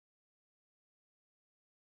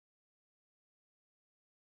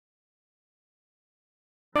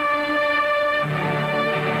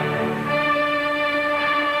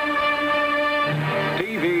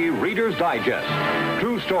Digest.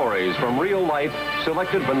 True stories from real life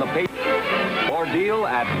selected from the paper. Ordeal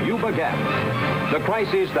at Yuba Gap. The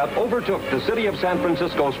crisis that overtook the city of San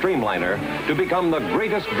Francisco streamliner to become the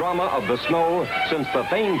greatest drama of the snow since the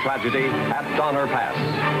famed tragedy at Donner Pass.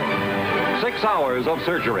 6 hours of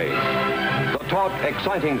surgery. The taut,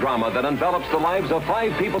 exciting drama that envelops the lives of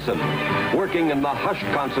 5 people working in the hushed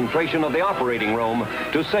concentration of the operating room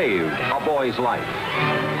to save a boy's life.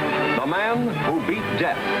 The man who beat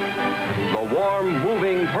death. The warm,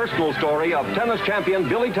 moving, personal story of tennis champion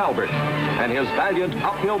Billy Talbert and his valiant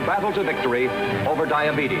uphill battle to victory over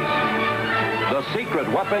diabetes. The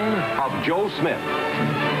secret weapon of Joe Smith.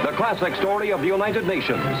 The classic story of the United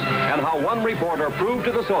Nations and how one reporter proved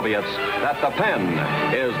to the Soviets that the pen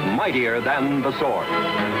is mightier than the sword.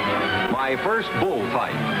 My First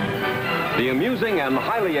Bullfight. The amusing and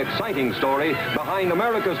highly exciting story behind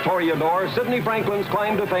America's Toreador, Sidney Franklin's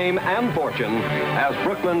climb to fame and fortune as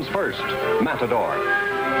Brooklyn's first matador.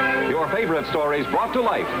 Your favorite stories brought to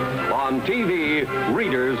life on TV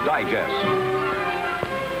Reader's Digest.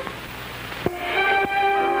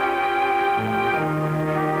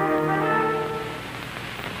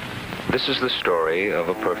 This is the story of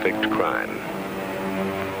a perfect crime.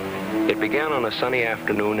 It began on a sunny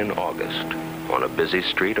afternoon in August, on a busy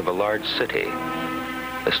street of a large city.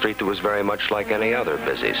 A street that was very much like any other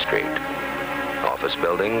busy street. Office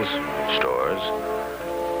buildings, stores,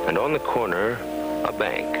 and on the corner, a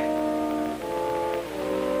bank.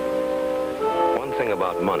 One thing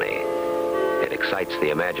about money, it excites the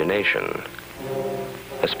imagination,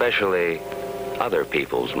 especially other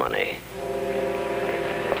people's money.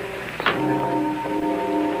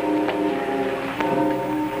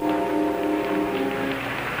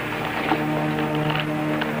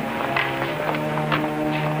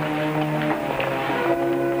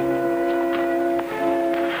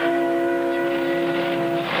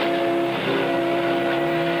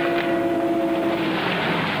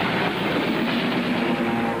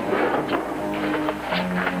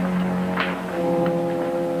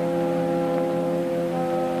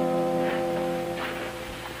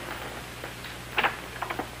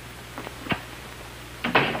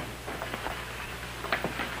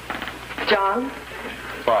 John?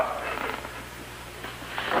 What?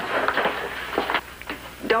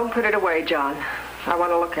 Don't put it away, John. I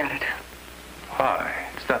want to look at it. Why?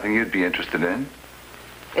 It's nothing you'd be interested in.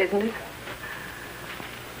 Isn't it?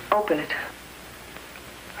 Open it.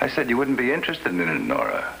 I said you wouldn't be interested in it,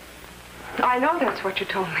 Nora. I know that's what you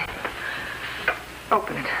told me.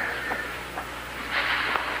 Open it.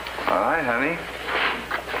 All right, honey.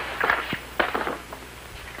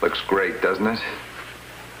 Looks great, doesn't it?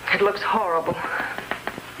 It looks horrible.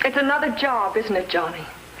 It's another job, isn't it, Johnny?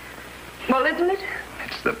 Well, isn't it?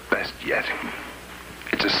 It's the best yet.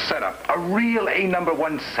 It's a setup, a real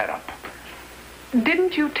A#1 setup.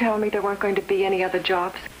 Didn't you tell me there weren't going to be any other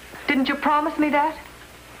jobs? Didn't you promise me that?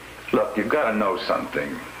 Look, you've got to know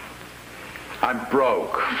something. I'm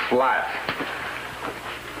broke, flat.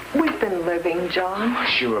 We've been living, John.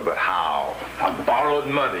 Sure, but how? On borrowed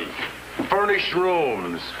money, furnished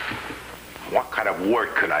rooms. What kind of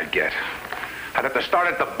work could I get? I'd have to start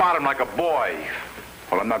at the bottom like a boy.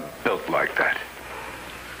 Well, I'm not built like that.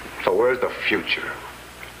 So where's the future?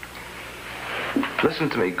 Listen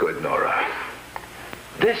to me good, Nora.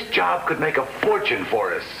 This job could make a fortune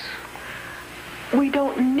for us. We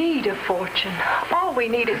don't need a fortune. All we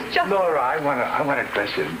need is just... Nora, I want to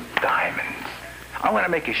dress you in diamonds. I want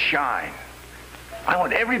to make you shine. I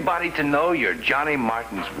want everybody to know you're Johnny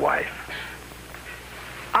Martin's wife.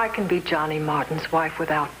 I can be Johnny Martin's wife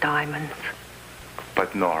without diamonds.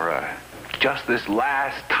 But Nora, just this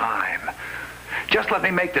last time, just let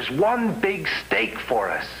me make this one big stake for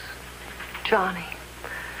us. Johnny,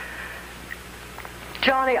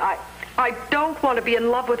 I don't want to be in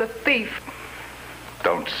love with a thief.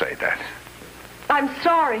 Don't say that. I'm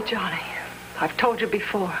sorry, Johnny. I've told you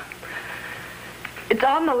before. It's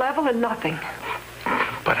on the level and nothing.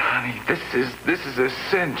 But honey, this is a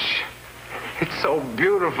cinch. It's so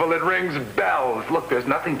beautiful, it rings bells. Look, there's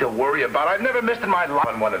nothing to worry about. I've never missed in my life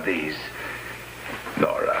on one of these.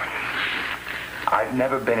 Nora, I've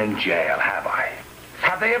never been in jail, have I?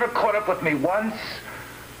 Have they ever caught up with me once?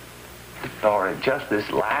 Nora, just this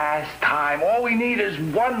last time, all we need is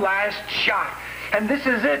one last shot. And this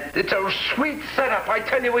is it. It's a sweet setup. I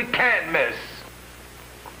tell you, we can't miss.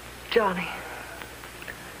 Johnny,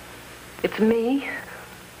 it's me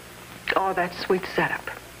or that sweet setup.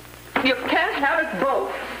 You can't have it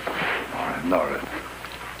both.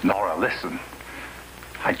 Nora, listen.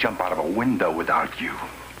 I'd jump out of a window without you.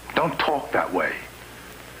 Don't talk that way.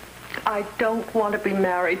 I don't want to be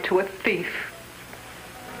married to a thief.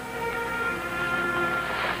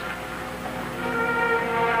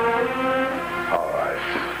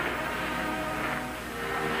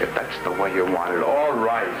 that's the way you want it. All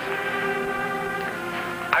right.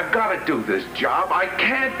 I've got to do this job. I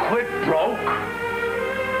can't quit broke.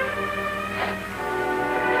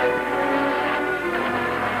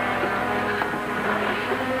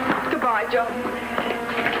 Goodbye, John.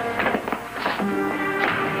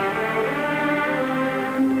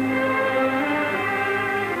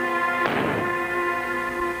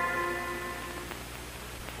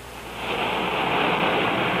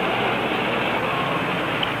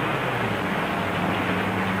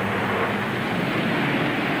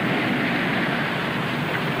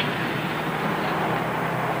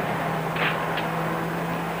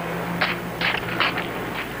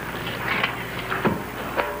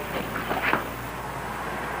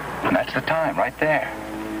 The time, right there.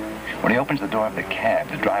 When he opens the door of the cab,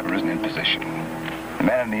 the driver isn't in position. The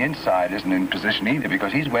man on the inside isn't in position either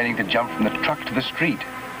because he's waiting to jump from the truck to the street.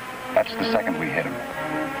 That's the second we hit him.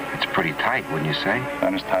 It's pretty tight, wouldn't you say?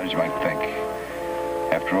 Not as tight as you might think.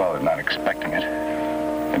 After all, they're not expecting it.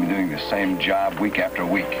 They've been doing the same job week after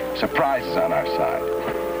week. Surprise is on our side.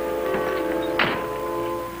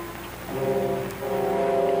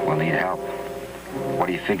 We'll need help. What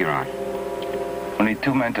do you figure on? We'll need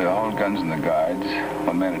 2 men to hold guns in the guards,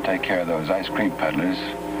 1 man to take care of those ice cream peddlers,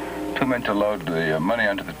 2 men to load the money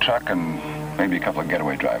onto the truck, and maybe a couple of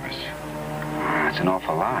getaway drivers. That's an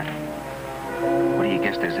awful lot. What do you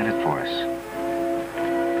guess there's in it for us?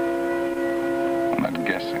 I'm not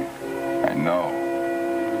guessing. I know.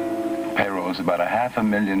 Payroll's about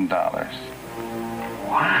 $500,000.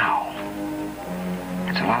 Wow.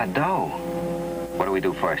 That's a lot of dough. What do we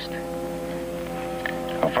do first?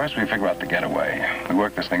 Well, first we figure out the getaway. We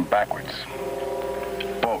work this thing backwards.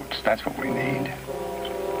 Boats, that's what we need.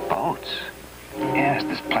 Boats? Yes,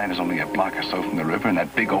 this plant is only a block or so from the river and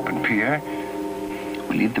that big open pier.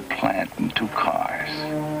 We leave the plant in 2 cars.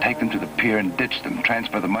 Take them to the pier and ditch them.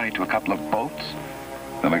 Transfer the money to a couple of boats.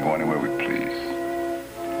 Then we go anywhere we please.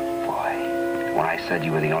 Boy, when I said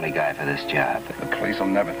you were the only guy for this job. The police will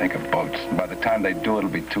never think of boats. And by the time they do,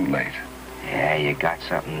 it'll be too late. Yeah, you got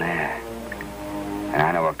something there. And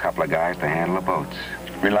I know a couple of guys to handle the boats.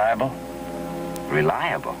 Reliable?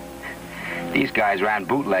 Reliable? These guys ran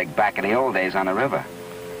bootleg back in the old days on the river.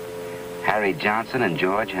 Harry Johnson and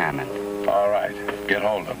George Hammond. All right, get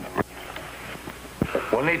hold of them.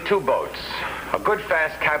 We'll need 2 boats. A good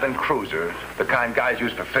fast cabin cruiser, the kind guys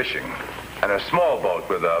use for fishing, and a small boat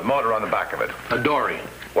with a motor on the back of it. A dory.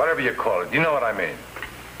 Whatever you call it, you know what I mean.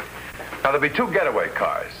 Now, there'll be 2 getaway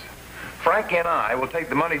cars. Frankie and I will take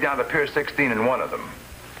the money down to Pier 16 in one of them.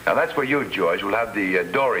 Now, that's where you, George, will have the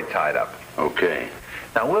dory tied up. Okay.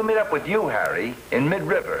 Now, we'll meet up with you, Harry, in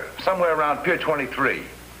mid-river, somewhere around Pier 23.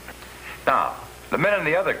 Now, the men in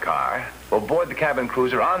the other car will board the cabin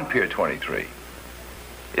cruiser on Pier 23.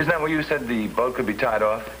 Isn't that where you said the boat could be tied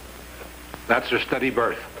off? That's their steady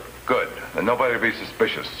berth. Good. Then nobody will be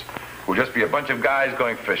suspicious. We'll just be a bunch of guys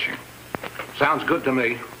going fishing. Sounds good to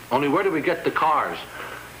me. Only where do we get the cars?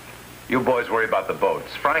 You boys worry about the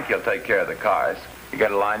boats. Frankie will take care of the cars. You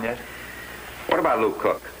got a line yet? What about Luke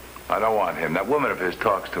Cook? I don't want him. That woman of his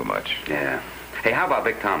talks too much. Yeah. Hey, how about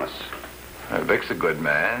Vic Thomas? Vic's a good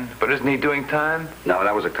man, but isn't he doing time? No,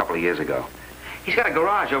 that was a couple of years ago. He's got a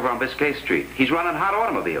garage over on Biscay Street. He's running hot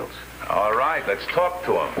automobiles. All right, let's talk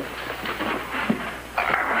to him.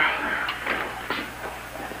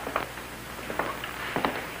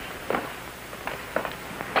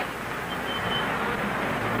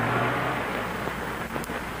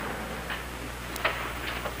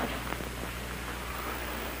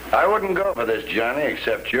 I wouldn't go for this, Johnny,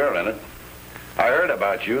 except you're in it. I heard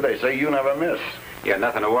about you. They say you never miss. You got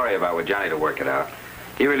nothing to worry about with Johnny to work it out.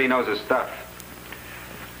 He really knows his stuff.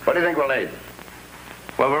 What do you think we'll need?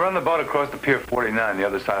 Well, we'll run the boat across the Pier 49, the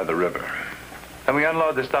other side of the river. Then we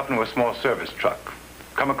unload the stuff into a small service truck.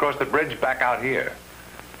 Come across the bridge back out here.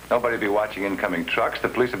 Nobody'll be watching incoming trucks. The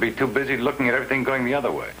police will be too busy looking at everything going the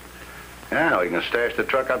other way. Yeah, we can stash the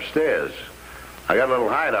truck upstairs. I got a little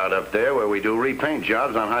hideout up there where we do repaint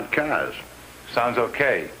jobs on hot cars. Sounds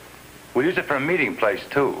okay. We'll use it for a meeting place,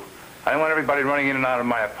 too. I don't want everybody running in and out of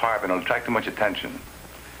my apartment. It'll attract too much attention.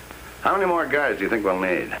 How many more guys do you think we'll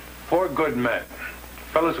need? 4 good men.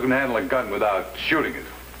 Fellas who can handle a gun without shooting it.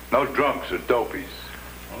 No drunks or dopies.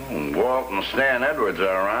 Walt and Stan Edwards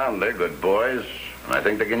are around. They're good boys. I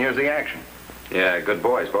think they can use the action. Yeah, good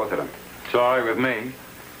boys, both of them. It's all right with me.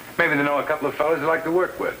 Maybe they know a couple of fellas they like to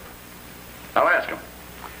work with. I'll ask them.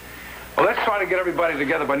 Well, let's try to get everybody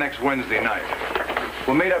together by next Wednesday night.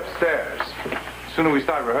 We'll meet upstairs. The sooner we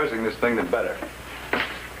start rehearsing this thing, the better.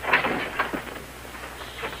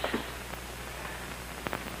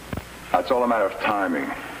 It's all a matter of timing.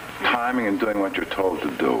 timing and doing what you're told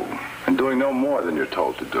to do. And doing no more than you're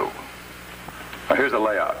told to do. Now, here's the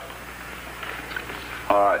layout.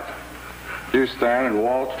 All right. You, Stan, and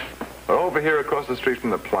Walt are over here across the street from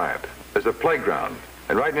the plant. There's a playground.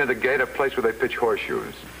 And right near the gate, a place where they pitch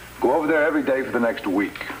horseshoes. Go over there every day for the next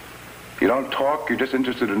week. You don't talk, you're just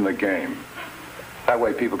interested in the game. That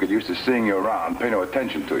way people get used to seeing you around, pay no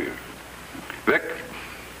attention to you. Vic,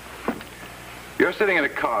 you're sitting in a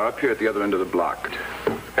car up here at the other end of the block,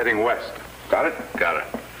 heading west. Got it? Got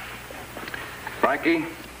it. Frankie,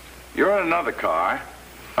 you're in another car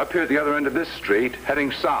up here at the other end of this street,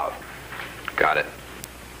 heading south. Got it.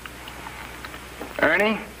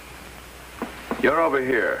 Ernie, you're over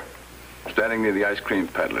here, standing near the ice cream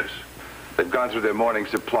peddlers. They've gone through their morning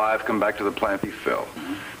supply, have come back to the plant refill.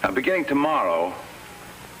 Now, beginning tomorrow,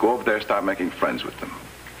 go over there and start making friends with them.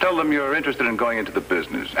 Tell them you're interested in going into the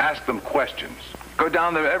business. Ask them questions. Go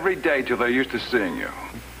down there every day till they're used to seeing you.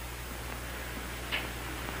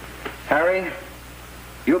 Harry,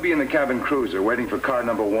 you'll be in the cabin cruiser waiting for car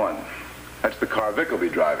number 1. That's the car Vic will be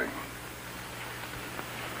driving.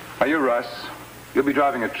 Now, you, Russ, you'll be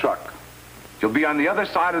driving a truck. You'll be on the other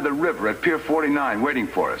side of the river at Pier 49 waiting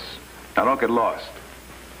for us. Now, don't get lost.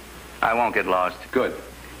 I won't get lost. Good.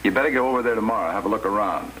 You better go over there tomorrow and have a look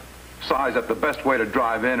around. Size up the best way to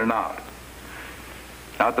drive in and out.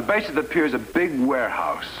 Now, at the base of the pier is a big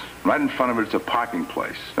warehouse. Right in front of it, it's a parking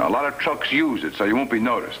place. Now, a lot of trucks use it, so you won't be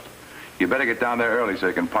noticed. You better get down there early so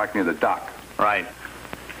you can park near the dock. Right.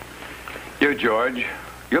 You, George,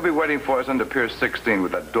 you'll be waiting for us under Pier 16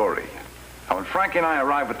 with that dory. Now, when Frankie and I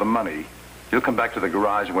arrive with the money, you'll come back to the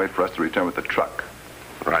garage and wait for us to return with the truck.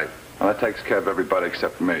 Right. Well, that takes care of everybody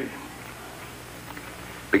except me.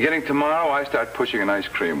 Beginning tomorrow, I start pushing an ice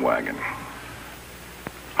cream wagon.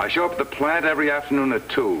 I show up at the plant every afternoon at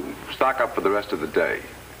 2, stock up for the rest of the day.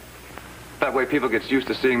 That way people get used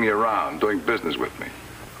to seeing me around, doing business with me.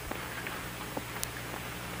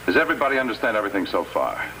 Does everybody understand everything so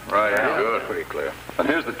far? Right. Yeah. Good. Pretty clear. And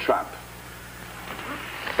here's the trap.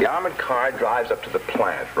 The armored car drives up to the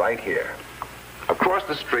plant right here. Across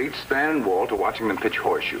the street, Stan and Walt are watching them pitch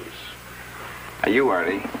horseshoes. And you,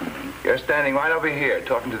 Ernie, you're standing right over here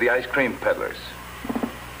talking to the ice cream peddlers.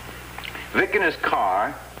 Vic in his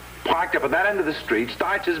car, parked up at that end of the street,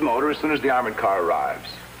 starts his motor as soon as the armored car arrives.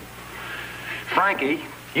 Frankie,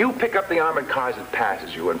 you pick up the armored car as it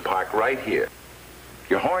passes you and park right here.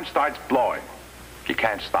 Your horn starts blowing. You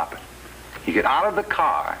can't stop it. You get out of the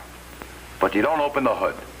car, but you don't open the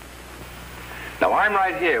hood. Now, I'm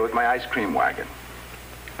right here with my ice cream wagon.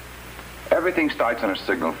 Everything starts on a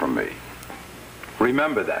signal from me.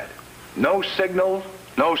 Remember that. No signal,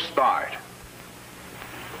 no start.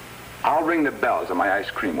 I'll ring the bells on my ice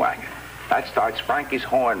cream wagon. That starts Frankie's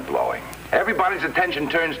horn blowing. Everybody's attention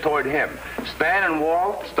turns toward him. Stan and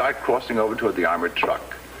Walt start crossing over toward the armored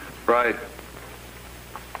truck. Right.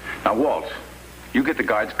 Now, Walt, you get the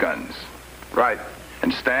guards' guns. Right.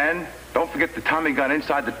 And Stan, don't forget the Tommy gun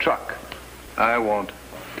inside the truck. I won't.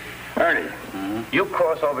 Ernie, you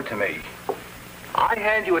cross over to me. I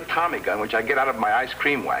hand you a Tommy gun, which I get out of my ice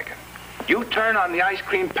cream wagon. You turn on the ice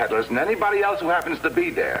cream peddlers and anybody else who happens to be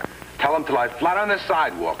there. Tell them to lie flat on the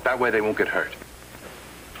sidewalk. That way they won't get hurt.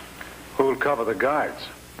 Who'll cover the guards?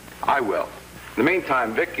 I will. In the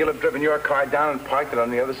meantime, Vic, you'll have driven your car down and parked it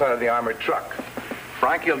on the other side of the armored truck.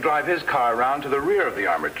 Frankie'll drive his car around to the rear of the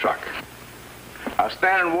armored truck. Now,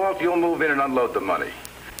 Stan and Walt, you'll move in and unload the money,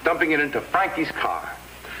 dumping it into Frankie's car.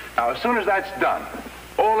 Now, as soon as that's done,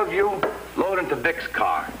 all of you load into Vic's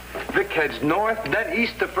car. Vic heads north, then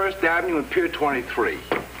east to 1st Avenue and Pier 23.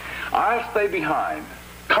 I'll stay behind,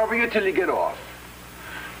 cover you till you get off.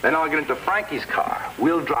 Then I'll get into Frankie's car.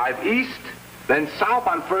 We'll drive east, then south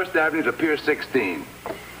on 1st Avenue to Pier 16.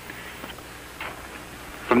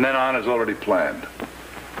 From then on, it's already planned.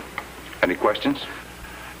 Any questions?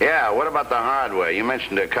 Yeah, what about the hardware? You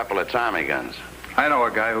mentioned a couple of Tommy guns. I know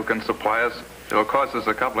a guy who can supply us. It'll cost us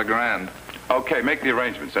a couple of grand. Okay, make the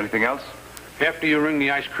arrangements. Anything else? After you ring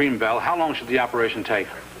the ice cream bell, how long should the operation take?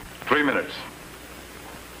 3 minutes.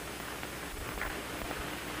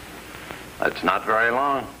 That's not very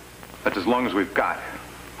long. That's as long as we've got.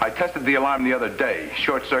 I tested the alarm the other day,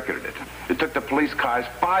 short-circuited it. It took the police cars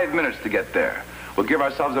 5 minutes to get there. We'll give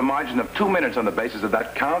ourselves a margin of 2 minutes on the basis of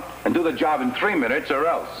that count and do the job in 3 minutes or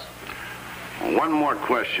else. One more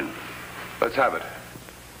question. Let's have it.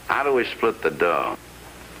 How do we split the dough?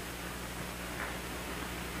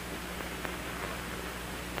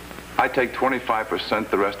 I take 25%,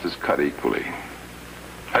 the rest is cut equally.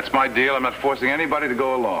 That's my deal. I'm not forcing anybody to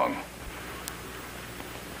go along.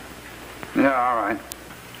 Yeah, all right.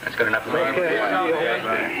 That's good enough for me.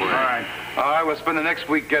 All right, we'll spend the next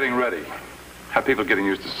week getting ready. Have people getting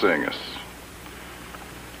used to seeing us.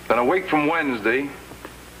 Then a week from Wednesday,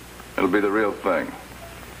 it'll be the real thing.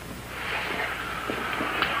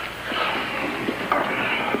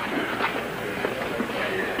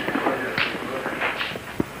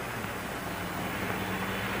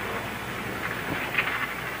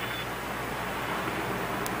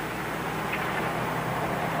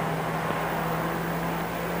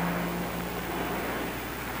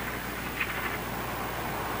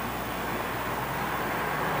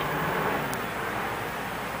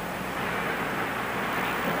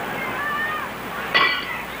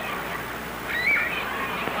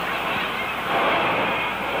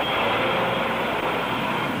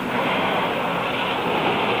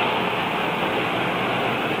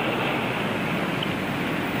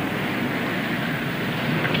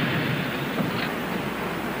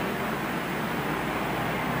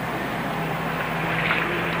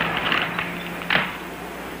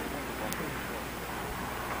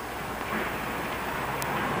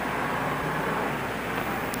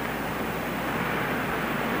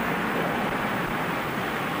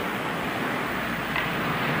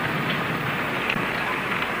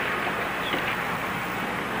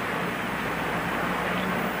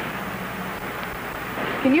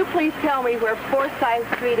 Can you please tell me where Forsyth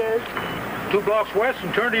Street is? 2 blocks west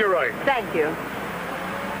and turn to your right. Thank you.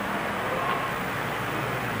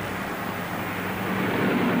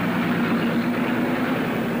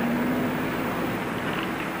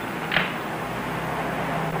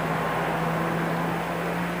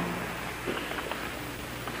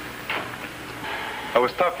 It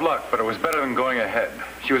was tough luck, but it was better than going ahead.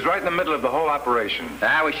 She was right in the middle of the whole operation.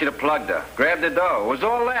 Ah, we should have plugged her. Grabbed the dough. It was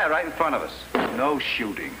all there, right in front of us. No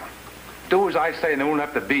shooting. Do as I say and there won't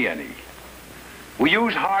have to be any. We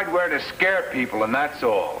use hardware to scare people, and that's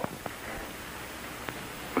all.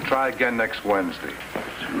 We'll try again next Wednesday.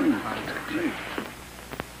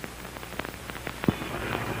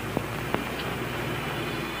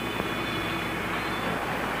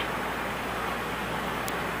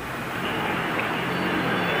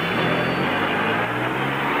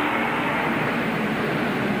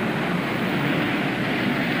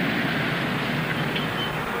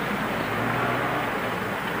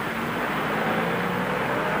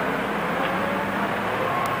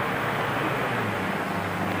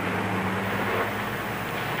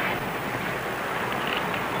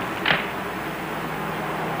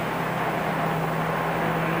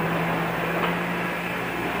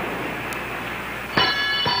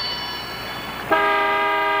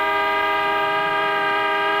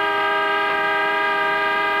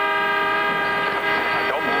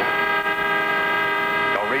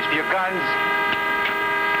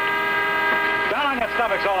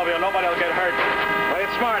 All of you, nobody will get hurt. Play it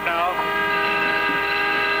smart now.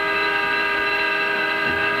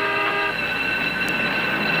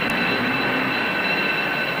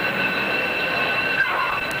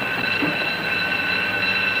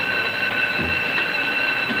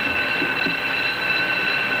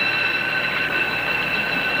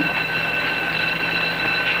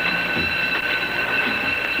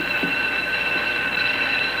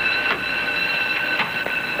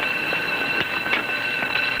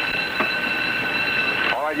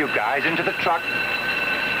 You guys into the truck.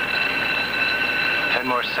 10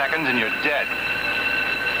 more seconds and you're dead.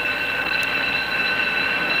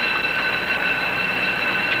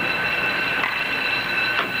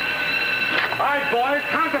 All right, boys,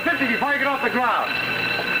 count to 50 before you get off the ground.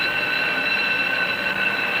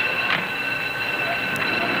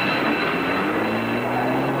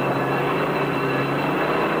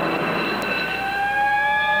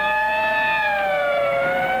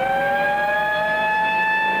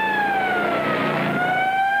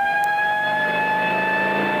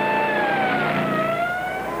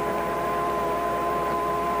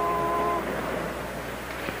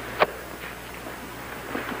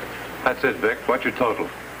 That's it, Vic. What's your total?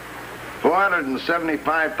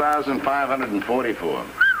 475,544.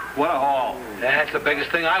 What a haul. That's the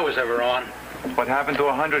biggest thing I was ever on. What happened to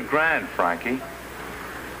 100 grand, Frankie?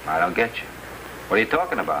 I don't get you. What are you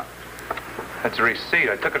talking about? That's a receipt.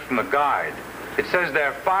 I took it from the guide. It says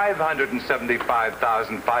there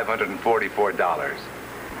 $575,544.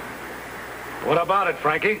 What about it,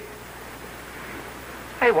 Frankie?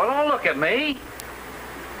 Hey, well, don't look at me.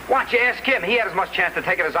 Why don't you ask him? He had as much chance to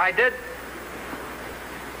take it as I did.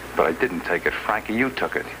 But I didn't take it, Frankie. You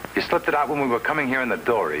took it. You slipped it out when we were coming here in the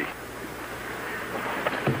dory.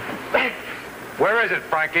 Where is it,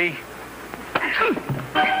 Frankie?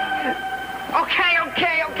 Okay.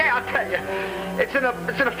 Okay, I'll tell you. It's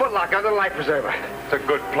in a Foot Locker under the life preserver. It's a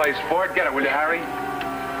good place for it. Get it, will you, Harry?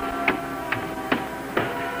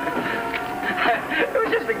 It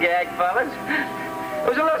was just a gag, fellas. It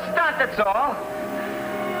was a little stunt, that's all.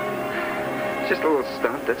 Just a little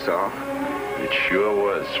stunt, that's all. It sure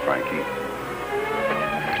was, Frankie.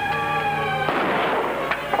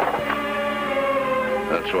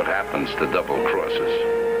 That's what happens to double crosses.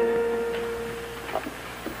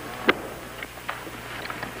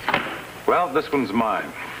 Well, this one's mine.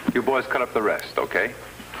 You boys cut up the rest, okay?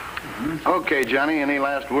 Okay, Johnny, any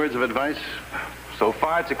last words of advice? So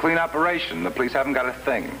far, it's a clean operation. The police haven't got a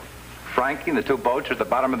thing. Frankie and the two boats are at the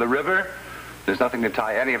bottom of the river. There's nothing to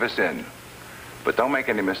tie any of us in. But don't make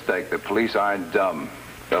any mistake. The police aren't dumb.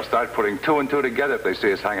 They'll start putting two and two together if they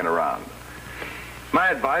see us hanging around. My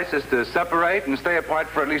advice is to separate and stay apart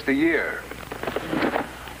for at least a year.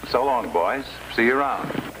 So long, boys. See you around.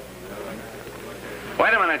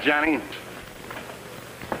 Wait a minute, Johnny.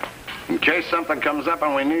 In case something comes up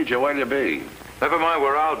and we need you, where'll you be? Never mind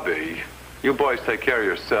where I'll be. You boys take care of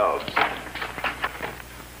yourselves.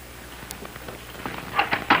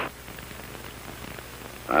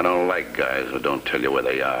 I don't like guys who don't tell you where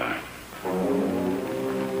they are.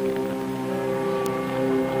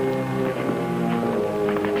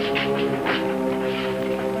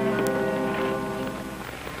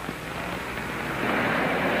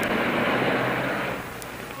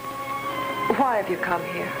 Why have you come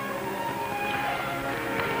here?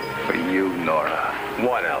 For you, Nora.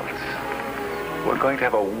 What else? We're going to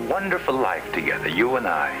have a wonderful life together, you and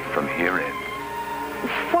I, from here in.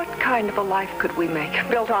 What kind of a life could we make,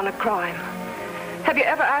 built on a crime? Have you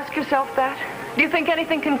ever asked yourself that? Do you think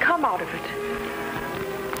anything can come out of it?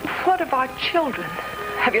 What of our children?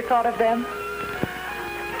 Have you thought of them?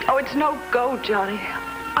 Oh, it's no go, Johnny.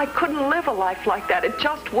 I couldn't live a life like that. It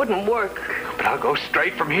just wouldn't work. But I'll go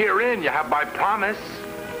straight from here in. You have my promise.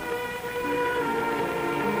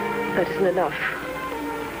 That isn't enough.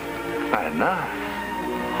 Not enough?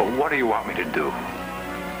 Well, what do you want me to do?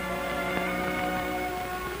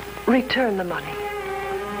 Return the money.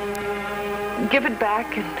 Give it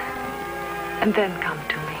back and then come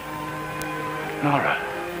to me.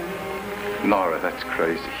 Nora, that's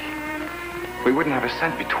crazy. We wouldn't have a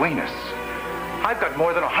cent between us. I've got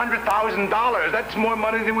more than $100,000. That's more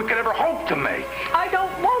money than we could ever hope to make. I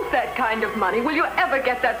don't want that kind of money. Will you ever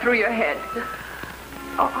get that through your head?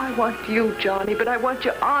 Oh, I want you, Johnny, but I want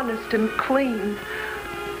you honest and clean.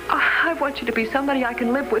 I want you to be somebody I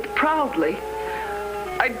can live with proudly.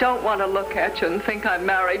 I don't want to look at you and think I'm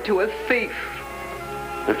married to a thief.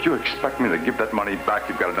 If you expect me to give that money back,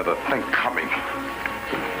 you've got another thing coming.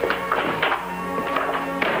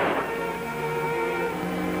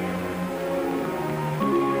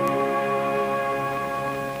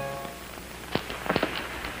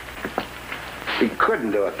 He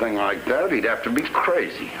couldn't do a thing like that. He'd have to be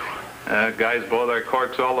crazy. Guys blow their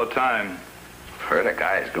corks all the time. Heard a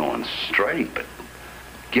guy's going straight, but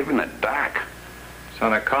giving it back. It's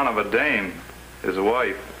on account of a dame, his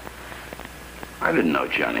wife. I didn't know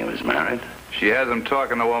Johnny was married. She has him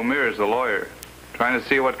talking to O'Meara's, the lawyer, trying to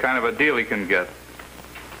see what kind of a deal he can get.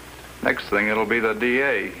 Next thing, it'll be the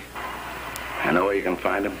DA. I know where you can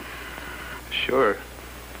find him. Sure.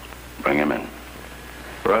 Bring him in.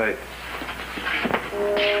 Right.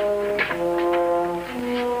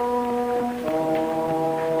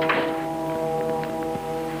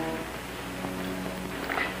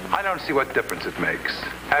 I don't see what difference it makes.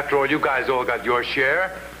 After all, you guys all got your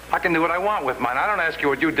share. I can do what I want with mine. I don't ask you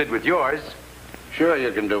what you did with yours. Sure,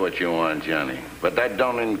 you can do what you want, Johnny. But that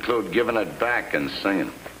don't include giving it back and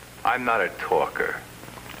singing. I'm not a talker.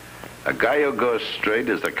 A guy who goes straight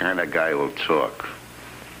is the kind of guy who'll talk.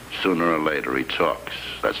 Sooner or later, he talks.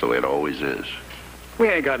 That's the way it always is. We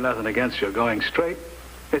ain't got nothing against you going straight.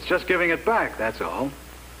 It's just giving it back, that's all.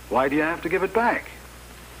 Why do you have to give it back?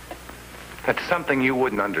 That's something you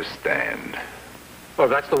wouldn't understand. Well,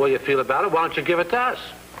 if that's the way you feel about it, why don't you give it to us?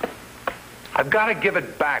 I've got to give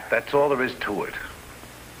it back. That's all there is to it.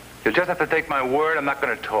 You just have to take my word. I'm not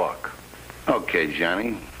going to talk. Okay,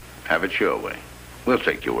 Johnny. Have it your way. We'll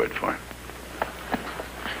take your word for it.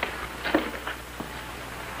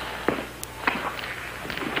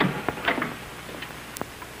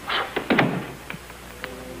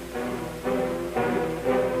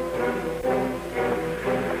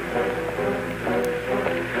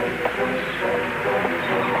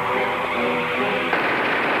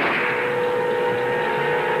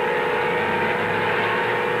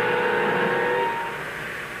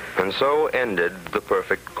 And so ended the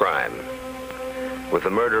perfect crime. With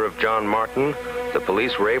the murder of John Martin, the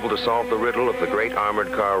police were able to solve the riddle of the great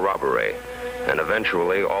armored car robbery and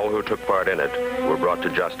eventually all who took part in it were brought to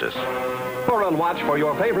justice. Or on watch for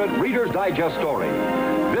your favorite Reader's Digest story.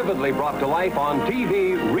 Vividly brought to life on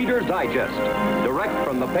TV, Reader's Digest. Direct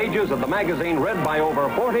from the pages of the magazine read by over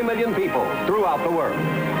 40 million people throughout the world.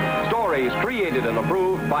 Stories created and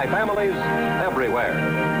approved by families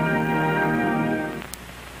everywhere.